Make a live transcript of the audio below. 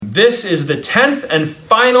This is the 10th and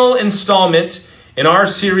final installment in our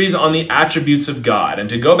series on the attributes of God. And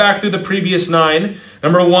to go back through the previous 9,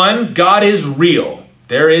 number 1, God is real.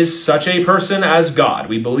 There is such a person as God.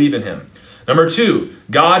 We believe in him. Number 2,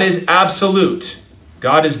 God is absolute.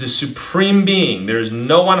 God is the supreme being. There is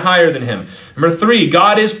no one higher than him. Number 3,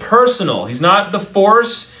 God is personal. He's not the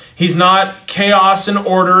force. He's not chaos and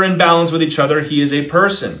order and balance with each other. He is a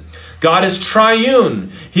person. God is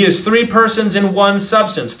triune. He is 3 persons in one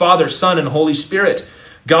substance, Father, Son, and Holy Spirit.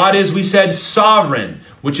 God is, we said, sovereign,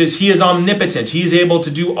 which is he is omnipotent. He is able to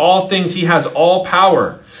do all things. He has all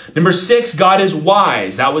power. Number 6, God is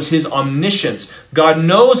wise. That was his omniscience. God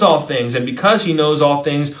knows all things, and because he knows all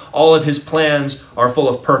things, all of his plans are full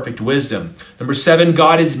of perfect wisdom. Number 7,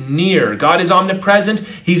 God is near. God is omnipresent.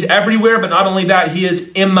 He's everywhere, but not only that, he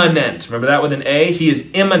is immanent. Remember that with an A? He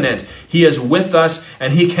is immanent. He is with us,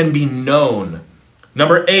 and he can be known.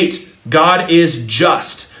 Number 8, God is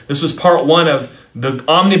just. This was part 1 of the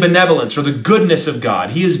omnibenevolence or the goodness of God.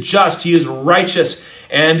 He is just, he is righteous,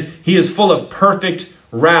 and he is full of perfect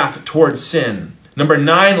wrath towards sin. Number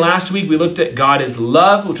 9, last week we looked at God is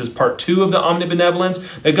love, which was part 2 of the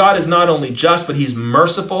omnibenevolence. That God is not only just, but he's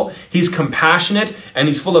merciful, he's compassionate, and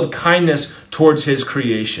he's full of kindness towards his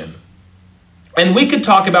creation. And we could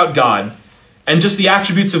talk about God and just the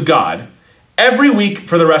attributes of God every week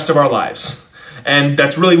for the rest of our lives. And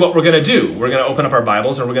that's really what we're going to do. We're going to open up our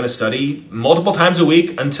Bibles and we're going to study multiple times a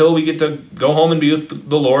week until we get to go home and be with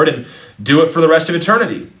the Lord and do it for the rest of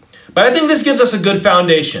eternity. But I think this gives us a good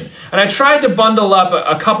foundation. And I tried to bundle up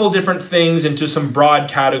a couple different things into some broad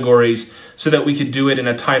categories so that we could do it in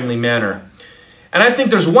a timely manner. And I think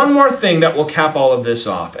there's one more thing that will cap all of this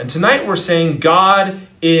off. And tonight we're saying God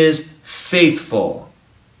is faithful.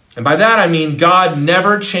 And by that I mean God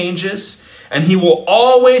never changes, and he will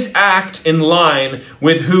always act in line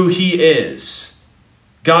with who he is.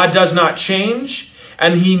 God does not change,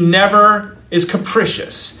 and he never is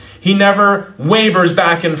capricious. He never wavers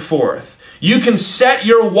back and forth. You can set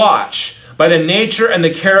your watch by the nature and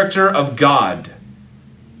the character of God.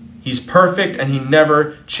 He's perfect and he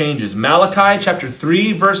never changes. Malachi chapter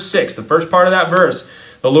 3, verse 6, the first part of that verse,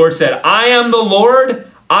 the Lord said, I am the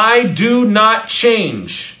Lord, I do not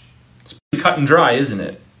change. It's pretty cut and dry, isn't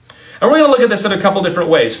it? And we're going to look at this in a couple different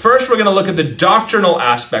ways. First, we're going to look at the doctrinal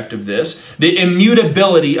aspect of this, the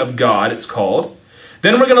immutability of God, it's called.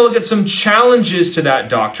 Then we're going to look at some challenges to that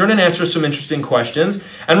doctrine and answer some interesting questions.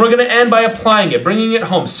 And we're going to end by applying it, bringing it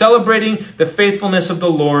home, celebrating the faithfulness of the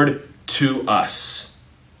Lord to us.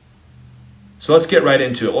 So let's get right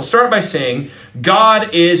into it. We'll start by saying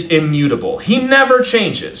God is immutable. He never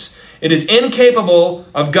changes. It is incapable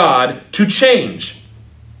of God to change.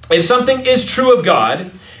 If something is true of God,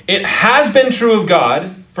 it has been true of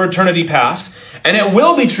God for eternity past, and it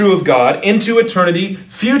will be true of God into eternity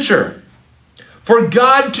future. For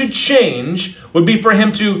God to change would be for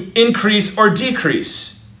him to increase or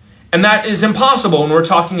decrease. And that is impossible when we're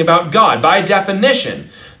talking about God. By definition,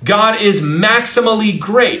 God is maximally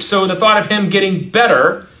great. So the thought of him getting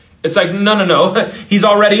better, it's like, no. He's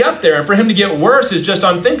already up there. And for him to get worse is just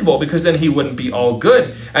unthinkable, because then he wouldn't be all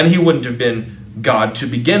good. And he wouldn't have been God to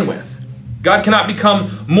begin with. God cannot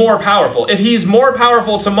become more powerful. If he's more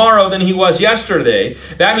powerful tomorrow than he was yesterday,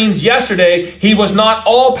 that means yesterday he was not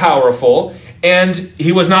all powerful. And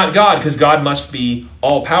he was not God, because God must be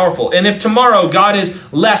all-powerful. And if tomorrow God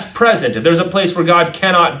is less present, if there's a place where God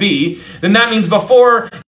cannot be, then that means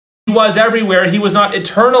before he was everywhere, he was not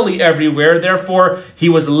eternally everywhere. Therefore, he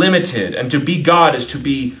was limited. And to be God is to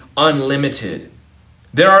be unlimited.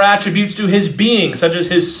 There are attributes to his being, such as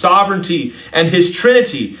his sovereignty and his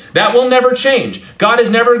Trinity. That will never change. God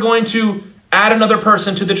is never going to add another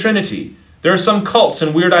person to the Trinity. There are some cults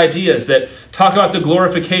and weird ideas that talk about the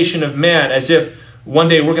glorification of man as if one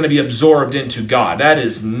day we're going to be absorbed into God. That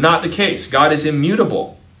is not the case. God is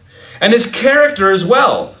immutable. And his character as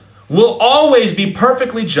well will always be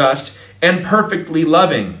perfectly just and perfectly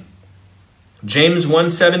loving. James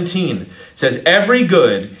 1:17 says, every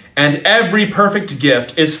good and every perfect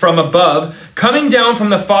gift is from above, coming down from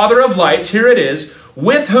the Father of lights, here it is,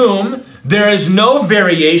 with whom there is no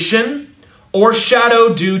variation or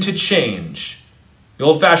shadow due to change. The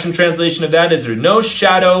old-fashioned translation of that is there's no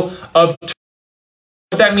shadow of turning.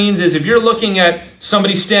 What that means is if you're looking at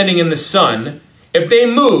somebody standing in the sun, if they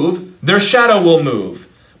move, their shadow will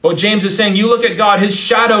move. But James is saying, you look at God, his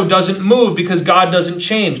shadow doesn't move because God doesn't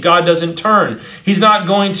change. God doesn't turn. He's not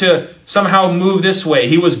going to somehow move this way.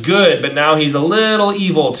 He was good, but now he's a little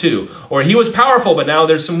evil too. Or he was powerful, but now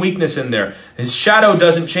there's some weakness in there. His shadow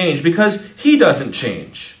doesn't change because he doesn't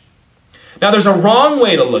change. Now, there's a wrong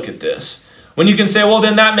way to look at this, When you can say, well,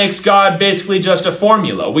 then that makes God basically just a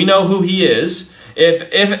formula. We know who he is.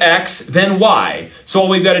 If X, then Y. So all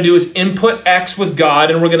we've got to do is input X with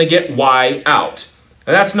God and we're going to get Y out.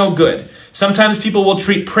 Now, that's no good. Sometimes people will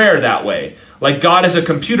treat prayer that way. Like God is a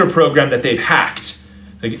computer program that they've hacked.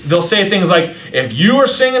 They'll say things like, if you are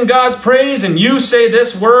singing God's praise and you say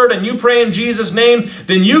this word and you pray in Jesus' name,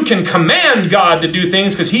 then you can command God to do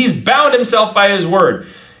things because he's bound himself by his word.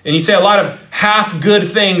 And you say a lot of half-good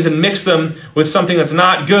things and mix them with something that's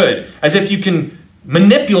not good, as if you can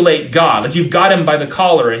manipulate God, like you've got him by the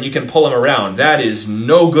collar and you can pull him around. That is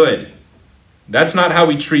no good. That's not how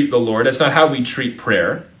we treat the Lord. That's not how we treat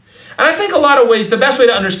prayer. And I think a lot of ways, the best way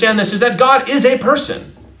to understand this is that God is a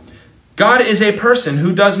person. God is a person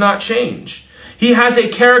who does not change. He has a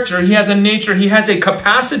character, he has a nature, he has a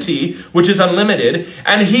capacity which is unlimited,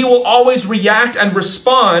 and he will always react and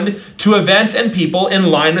respond to events and people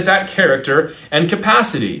in line with that character and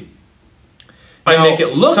capacity. Now, I make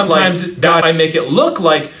it look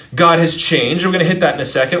like God has changed. We're going to hit that in a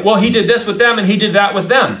second. Well, he did this with them and he did that with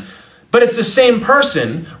them. But it's the same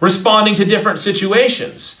person responding to different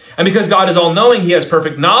situations. And because God is all-knowing, he has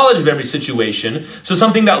perfect knowledge of every situation. So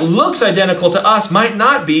something that looks identical to us might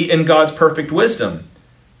not be in God's perfect wisdom.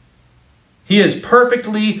 He is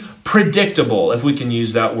perfectly predictable, if we can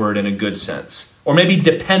use that word in a good sense. Or maybe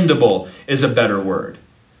dependable is a better word.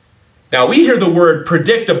 Now, we hear the word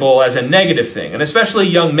predictable as a negative thing. And especially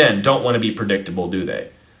young men don't want to be predictable, do they?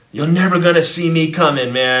 You're never going to see me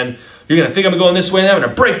coming, man. You're going to think I'm going this way, and I'm going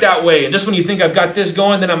to break that way. And just when you think I've got this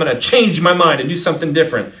going, then I'm going to change my mind and do something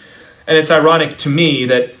different. And it's ironic to me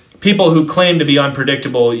that people who claim to be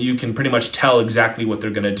unpredictable, you can pretty much tell exactly what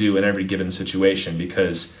they're going to do in every given situation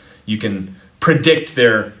because you can predict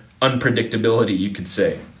their unpredictability, you could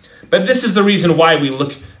say. But this is the reason why we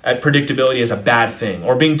look at predictability as a bad thing,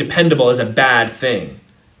 or being dependable as a bad thing.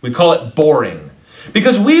 We call it boring.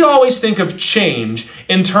 Because we always think of change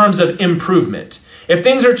in terms of improvement. If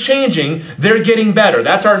things are changing, they're getting better.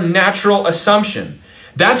 That's our natural assumption.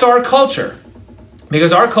 That's our culture.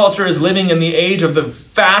 Because our culture is living in the age of the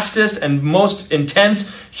fastest and most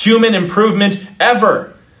intense human improvement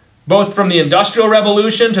ever. Both from the Industrial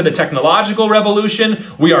Revolution to the Technological Revolution,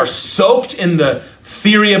 we are soaked in the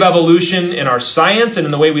theory of evolution in our science and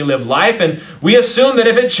in the way we live life, and we assume that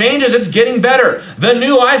if it changes, it's getting better. The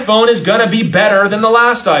new iPhone is going to be better than the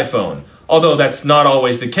last iPhone. Although that's not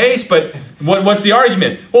always the case, but what's the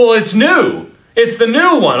argument? Well, it's new. It's the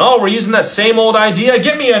new one. Oh, we're using that same old idea?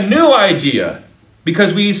 Get me a new idea.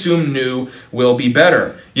 Because we assume new will be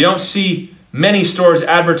better. You don't see many stores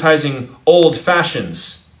advertising old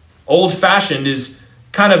fashions. Old-fashioned is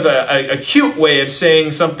kind of a cute way of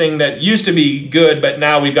saying something that used to be good, but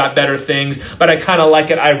now we've got better things. But I kind of like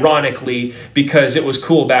it ironically because it was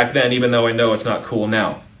cool back then, even though I know it's not cool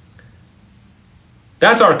now.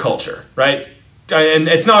 That's our culture, right? And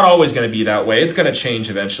it's not always going to be that way. It's going to change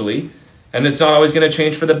eventually. And it's not always going to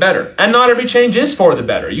change for the better. And not every change is for the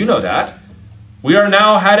better. You know that. We are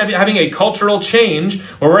now having a cultural change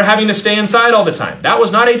where we're having to stay inside all the time. That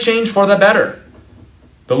was not a change for the better.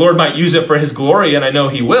 The Lord might use it for his glory, and I know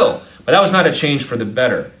he will, but that was not a change for the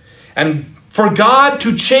better. And for God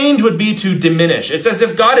to change would be to diminish. It's as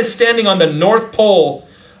if God is standing on the North Pole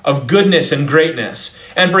of goodness and greatness.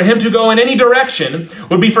 And for him to go in any direction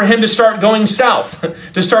would be for him to start going south,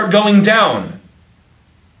 to start going down.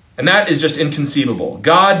 And that is just inconceivable.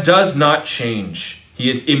 God does not change. He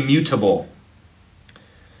is immutable.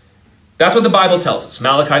 That's what the Bible tells us.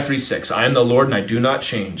 Malachi 3:6. I am the Lord and I do not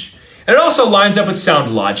change. And it also lines up with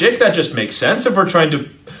sound logic. That just makes sense if we're trying to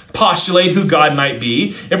postulate who God might be.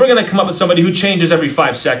 If we're going to come up with somebody who changes every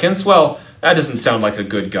 5 seconds, well, that doesn't sound like a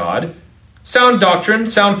good God. Sound doctrine,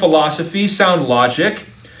 sound philosophy, sound logic.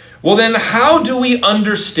 Well, then how do we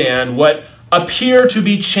understand what appear to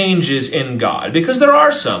be changes in God? Because there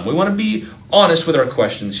are some. We want to be honest with our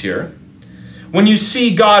questions here. When you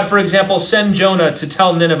see God, for example, send Jonah to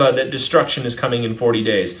tell Nineveh that destruction is coming in 40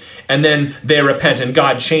 days, and then they repent and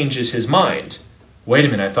God changes his mind. Wait a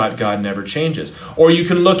minute, I thought God never changes. Or you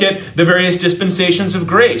can look at the various dispensations of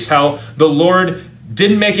grace, how the Lord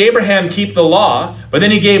didn't make Abraham keep the law, but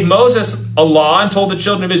then he gave Moses a law and told the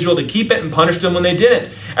children of Israel to keep it and punished them when they didn't.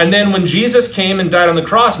 And then when Jesus came and died on the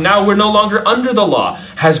cross, now we're no longer under the law.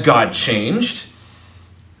 Has God changed?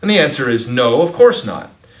 And the answer is no, of course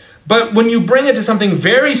not. But when you bring it to something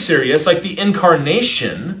very serious, like the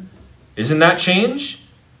incarnation, isn't that change?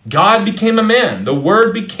 God became a man. The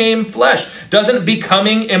Word became flesh. Doesn't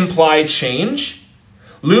becoming imply change?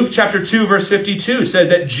 Luke chapter 2, verse 52 said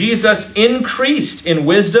that Jesus increased in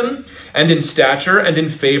wisdom and in stature and in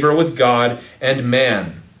favor with God and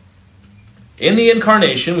man. In the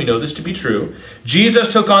incarnation, we know this to be true, Jesus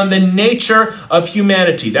took on the nature of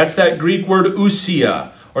humanity. That's that Greek word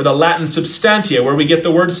ousia, or the Latin substantia, where we get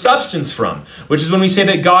the word substance from, which is when we say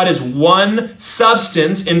that God is one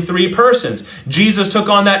substance in three persons. Jesus took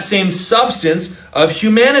on that same substance of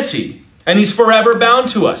humanity, and he's forever bound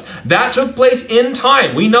to us. That took place in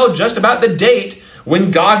time. We know just about the date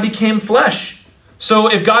when God became flesh. So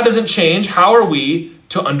if God doesn't change, how are we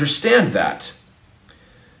to understand that?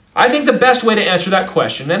 I think the best way to answer that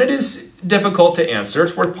question, and it is difficult to answer,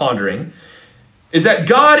 it's worth pondering, is that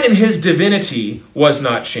God in his divinity was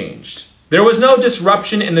not changed. There was no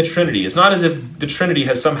disruption in the Trinity. It's not as if the Trinity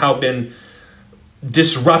has somehow been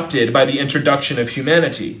disrupted by the introduction of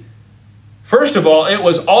humanity. First of all, it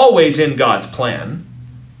was always in God's plan.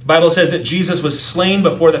 The Bible says that Jesus was slain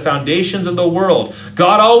before the foundations of the world.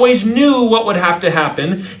 God always knew what would have to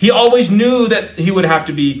happen. He always knew that he would have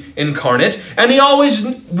to be incarnate, and he always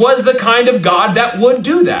was the kind of God that would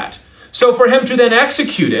do that. So for him to then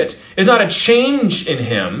execute it is not a change in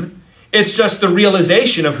him. It's just the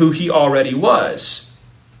realization of who he already was.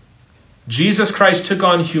 Jesus Christ took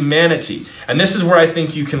on humanity, and this is where I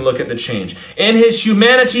think you can look at the change. In his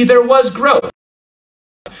humanity, there was growth.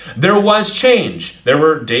 There was change. There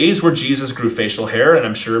were days where Jesus grew facial hair, and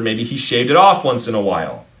I'm sure maybe he shaved it off once in a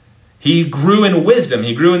while. He grew in wisdom.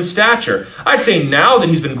 He grew in stature. I'd say now that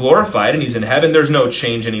he's been glorified and he's in heaven, there's no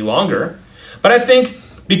change any longer. But I think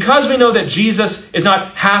because we know that Jesus is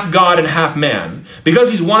not half God and half man, because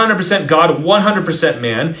he's 100% God, 100%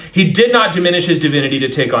 man, he did not diminish his divinity to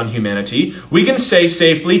take on humanity. We can say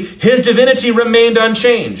safely, his divinity remained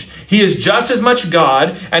unchanged. He is just as much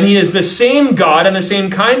God, and he is the same God and the same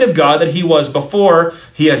kind of God that he was before.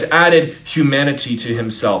 He has added humanity to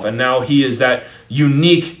himself, and now he is that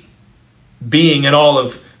unique being in all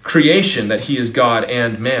of creation, that he is God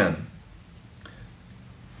and man.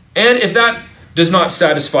 And if that does not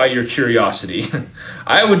satisfy your curiosity,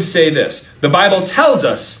 I would say this. The Bible tells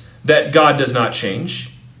us that God does not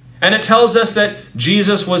change, and it tells us that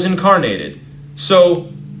Jesus was incarnated.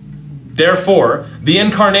 So, therefore, the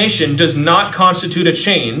incarnation does not constitute a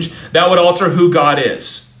change that would alter who God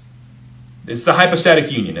is. It's the hypostatic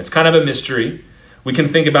union. It's kind of a mystery. We can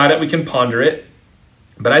think about it, we can ponder it,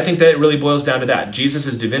 but I think that it really boils down to that.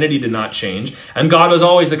 Jesus' divinity did not change, and God was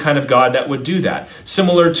always the kind of God that would do that.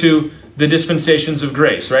 Similar to the dispensations of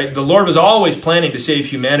grace, right? The Lord was always planning to save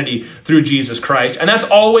humanity through Jesus Christ, and that's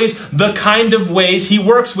always the kind of ways he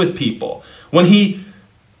works with people. When he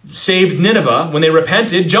saved Nineveh, when they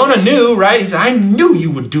repented, Jonah knew, right? He said, I knew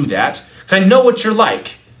you would do that because I know what you're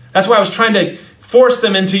like. That's why I was trying to force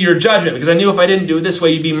them into your judgment, because I knew if I didn't do it this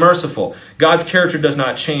way, you'd be merciful. God's character does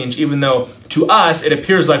not change, even though to us it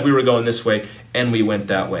appears like we were going this way and we went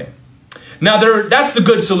that way. Now, that's the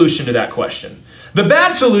good solution to that question. The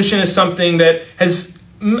bad solution is something that has,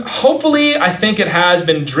 hopefully, I think it has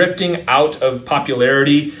been drifting out of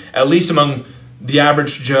popularity, at least among the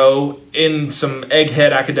average Joe. In some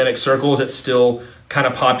egghead academic circles, it's still kind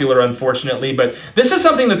of popular, unfortunately. But this is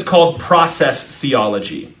something that's called process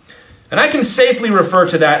theology. And I can safely refer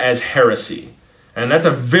to that as heresy. And that's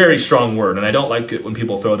a very strong word, and I don't like it when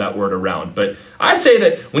people throw that word around. But I'd say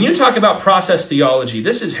that when you talk about process theology,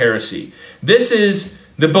 this is heresy. This is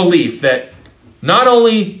the belief that not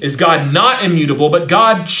only is God not immutable, but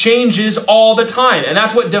God changes all the time. And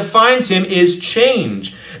that's what defines him, is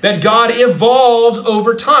change. That God evolves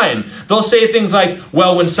over time. They'll say things like,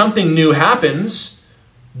 well, when something new happens,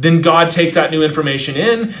 then God takes that new information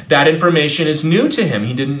in. That information is new to him.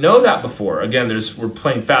 He didn't know that before. Again, we're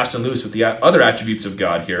playing fast and loose with the other attributes of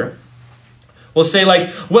God here. We'll say like,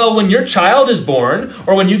 well, when your child is born,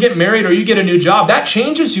 or when you get married, or you get a new job, that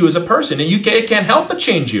changes you as a person, and it can't help but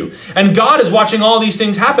change you. And God is watching all these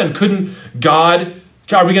things happen.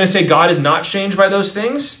 Are we going to say God is not changed by those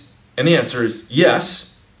things? And the answer is yes.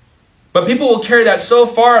 But people will carry that so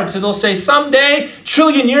far until they'll say, someday,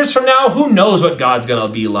 trillion years from now, who knows what God's going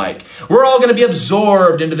to be like? We're all going to be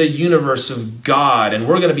absorbed into the universe of God, and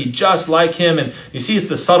we're going to be just like him. And you see, it's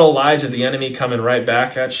the subtle lies of the enemy coming right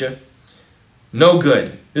back at you. No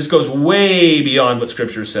good. This goes way beyond what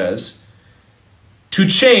Scripture says. To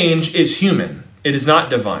change is human. It is not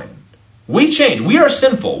divine. We change. We are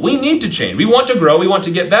sinful. We need to change. We want to grow. We want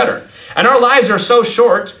to get better. And our lives are so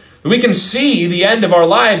short that we can see the end of our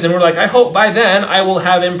lives and we're like, I hope by then I will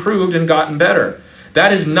have improved and gotten better.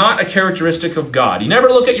 That is not a characteristic of God. You never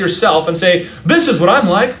look at yourself and say, this is what I'm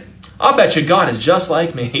like. I'll bet you God is just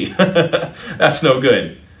like me. That's no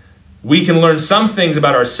good. We can learn some things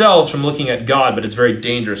about ourselves from looking at God, but it's very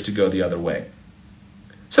dangerous to go the other way.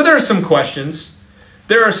 So there are some questions.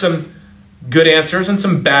 There are some good answers and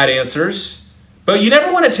some bad answers. But you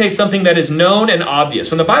never want to take something that is known and obvious.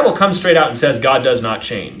 When the Bible comes straight out and says God does not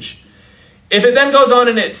change, if it then goes on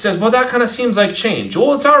and it says, well, that kind of seems like change.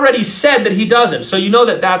 Well, it's already said that he doesn't. So you know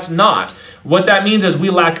that that's not. What that means is we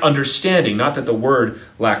lack understanding, not that the word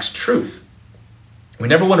lacks truth. We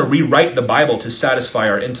never want to rewrite the Bible to satisfy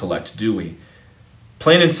our intellect, do we?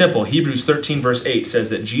 Plain and simple, Hebrews 13 verse 8 says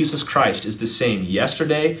that Jesus Christ is the same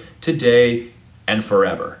yesterday, today, and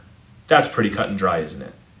forever. That's pretty cut and dry, isn't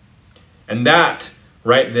it? And that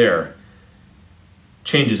right there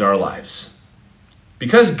changes our lives.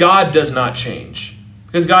 Because God does not change.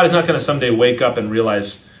 Because God is not going to someday wake up and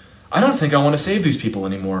realize, I don't think I want to save these people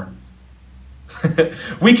anymore.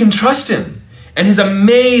 We can trust him and his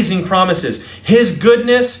amazing promises. His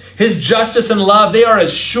goodness, his justice and love, they are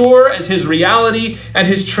as sure as his reality and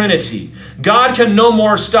his Trinity. God can no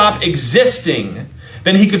more stop existing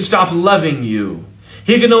than he could stop loving you.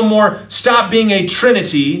 He can no more stop being a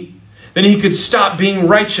Trinity than he could stop being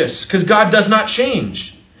righteous, because God does not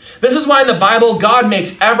change. This is why in the Bible, God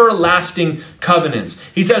makes everlasting covenants.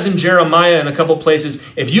 He says in Jeremiah and a couple places,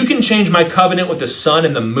 if you can change my covenant with the sun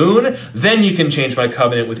and the moon, then you can change my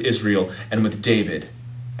covenant with Israel and with David.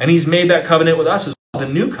 And he's made that covenant with us as well,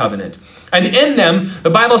 the new covenant. And in them,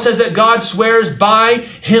 the Bible says that God swears by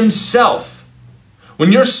himself.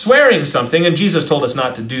 When you're swearing something, and Jesus told us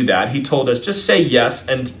not to do that, he told us just say yes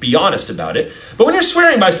and be honest about it. But when you're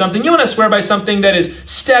swearing by something, you want to swear by something that is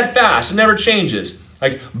steadfast and never changes.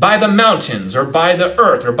 Like by the mountains or by the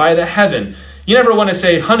earth or by the heaven. You never want to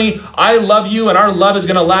say, honey, I love you and our love is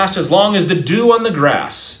going to last as long as the dew on the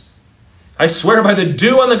grass. I swear by the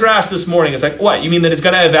dew on the grass this morning. It's like, what? You mean that it's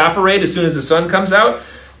going to evaporate as soon as the sun comes out?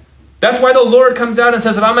 That's why the Lord comes out and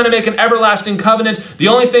says, if I'm going to make an everlasting covenant, the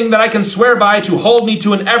only thing that I can swear by to hold me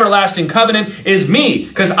to an everlasting covenant is me,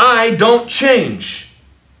 because I don't change.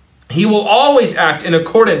 He will always act in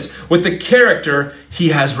accordance with the character he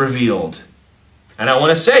has revealed. And I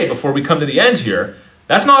want to say, before we come to the end here,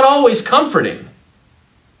 that's not always comforting.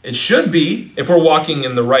 It should be if we're walking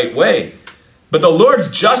in the right way. But the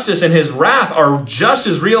Lord's justice and his wrath are just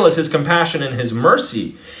as real as his compassion and his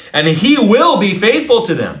mercy. And he will be faithful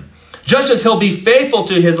to them. Just as he'll be faithful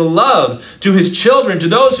to his love, to his children, to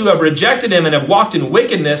those who have rejected him and have walked in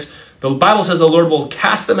wickedness, the Bible says the Lord will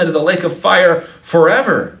cast them into the lake of fire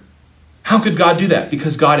forever. How could God do that?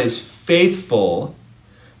 Because God is faithful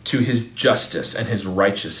to his justice and his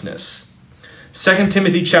righteousness. 2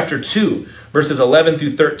 Timothy chapter 2, verses 11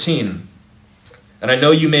 through 13. And I know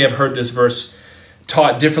you may have heard this verse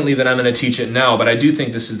taught differently than I'm going to teach it now, but I do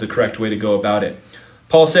think this is the correct way to go about it.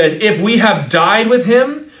 Paul says, if we have died with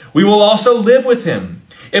him, we will also live with him.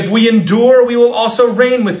 If we endure, we will also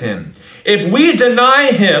reign with him. If we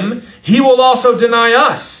deny him, he will also deny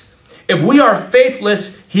us. If we are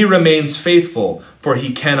faithless, he remains faithful, for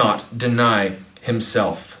he cannot deny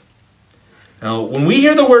himself. Now, when we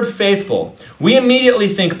hear the word faithful, we immediately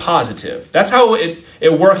think positive. That's how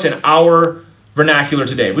it works in our vernacular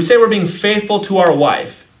today. If we say we're being faithful to our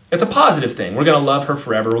wife, it's a positive thing. We're going to love her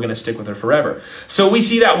forever. We're going to stick with her forever. So we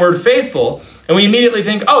see that word faithful, and we immediately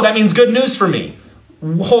think, oh, that means good news for me.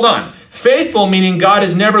 Hold on. Faithful meaning God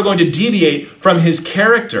is never going to deviate from his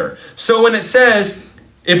character. So when it says,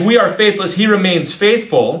 if we are faithless, he remains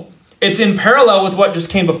faithful, it's in parallel with what just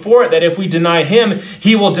came before it, that if we deny him,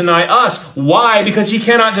 he will deny us. Why? Because he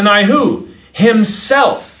cannot deny who?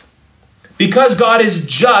 Himself. Because God is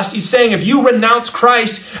just, he's saying if you renounce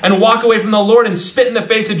Christ and walk away from the Lord and spit in the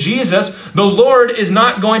face of Jesus, the Lord is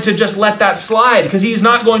not going to just let that slide, because he's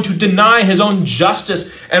not going to deny his own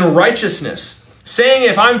justice and righteousness. Saying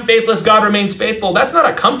if I'm faithless, God remains faithful, that's not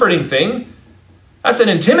a comforting thing. That's an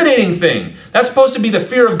intimidating thing. That's supposed to be the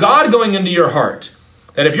fear of God going into your heart.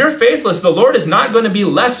 That if you're faithless, the Lord is not going to be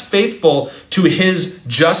less faithful to his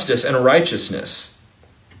justice and righteousness,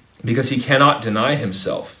 because he cannot deny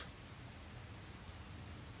himself.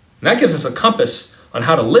 And that gives us a compass on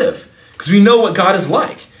how to live, because we know what God is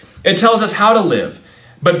like. It tells us how to live,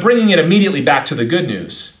 but bringing it immediately back to the good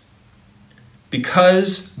news.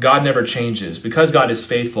 Because God never changes, because God is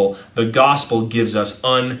faithful, the gospel gives us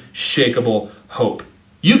unshakable hope.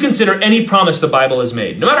 You consider any promise the Bible has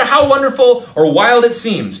made, no matter how wonderful or wild it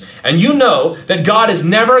seems, and you know that God is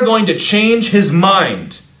never going to change his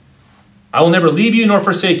mind. I will never leave you nor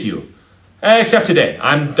forsake you. Except today.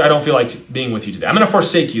 I don't feel like being with you today. I'm going to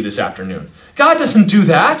forsake you this afternoon. God doesn't do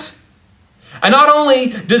that. And not only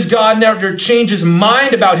does God never change his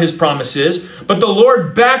mind about his promises, but the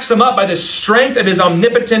Lord backs them up by the strength of his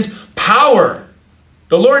omnipotent power.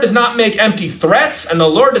 The Lord does not make empty threats, and the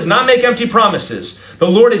Lord does not make empty promises. The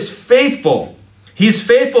Lord is faithful. He is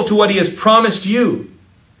faithful to what he has promised you.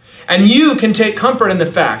 And you can take comfort in the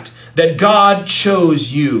fact that God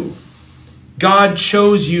chose you. God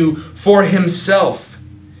chose you for himself.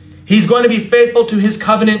 He's going to be faithful to his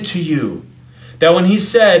covenant to you. That when he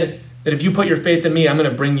said that if you put your faith in me, I'm going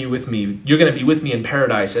to bring you with me. You're going to be with me in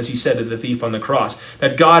paradise, as he said to the thief on the cross.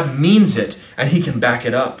 That God means it, and he can back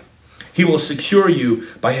it up. He will secure you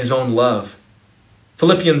by his own love.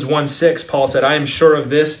 Philippians 1:6, Paul said, I am sure of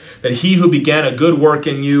this, that he who began a good work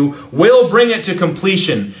in you will bring it to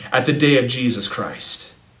completion at the day of Jesus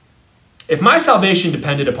Christ. If my salvation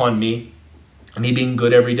depended upon me, and me being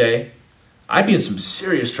good every day, I'd be in some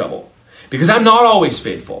serious trouble, because I'm not always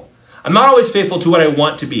faithful. I'm not always faithful to what I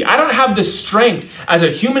want to be. I don't have the strength as a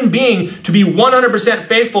human being to be 100%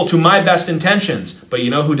 faithful to my best intentions. But you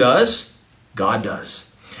know who does? God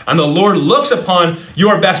does. And the Lord looks upon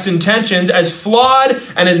your best intentions as flawed,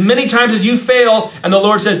 and as many times as you fail, and the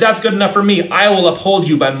Lord says, that's good enough for me. I will uphold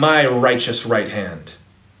you by my righteous right hand.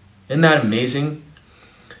 Isn't that amazing?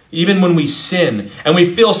 Even when we sin and we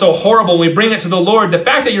feel so horrible, we bring it to the Lord. The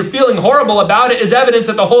fact that you're feeling horrible about it is evidence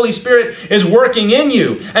that the Holy Spirit is working in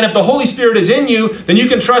you. And if the Holy Spirit is in you, then you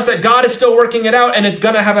can trust that God is still working it out, and it's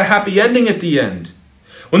going to have a happy ending at the end.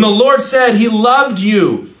 When the Lord said he loved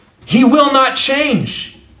you, he will not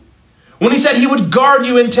change. When he said he would guard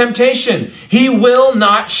you in temptation, he will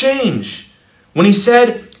not change. When he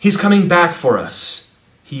said he's coming back for us,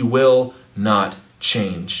 he will not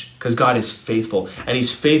change, because God is faithful, and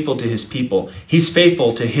he's faithful to his people. He's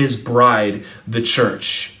faithful to his bride, the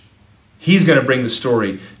church. He's going to bring the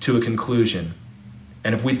story to a conclusion.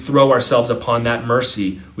 And if we throw ourselves upon that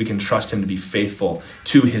mercy, we can trust him to be faithful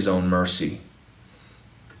to his own mercy.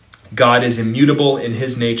 God is immutable in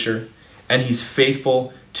his nature, and he's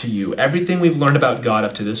faithful to you. Everything we've learned about God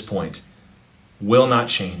up to this point will not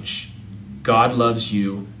change. God loves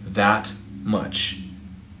you that much.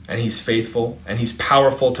 And he's faithful, and he's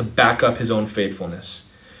powerful to back up his own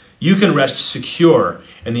faithfulness. You can rest secure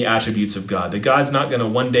in the attributes of God, that God's not going to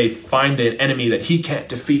one day find an enemy that he can't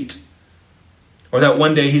defeat. Or that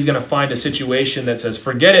one day he's going to find a situation that says,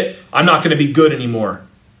 forget it, I'm not going to be good anymore.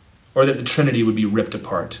 Or that the Trinity would be ripped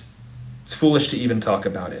apart. It's foolish to even talk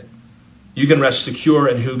about it. You can rest secure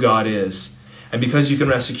in who God is. And because you can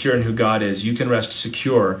rest secure in who God is, you can rest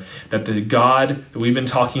secure that the God that we've been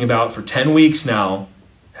talking about for 10 weeks now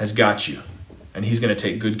has got you, and he's going to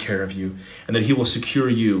take good care of you, and that he will secure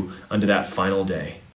you unto that final day.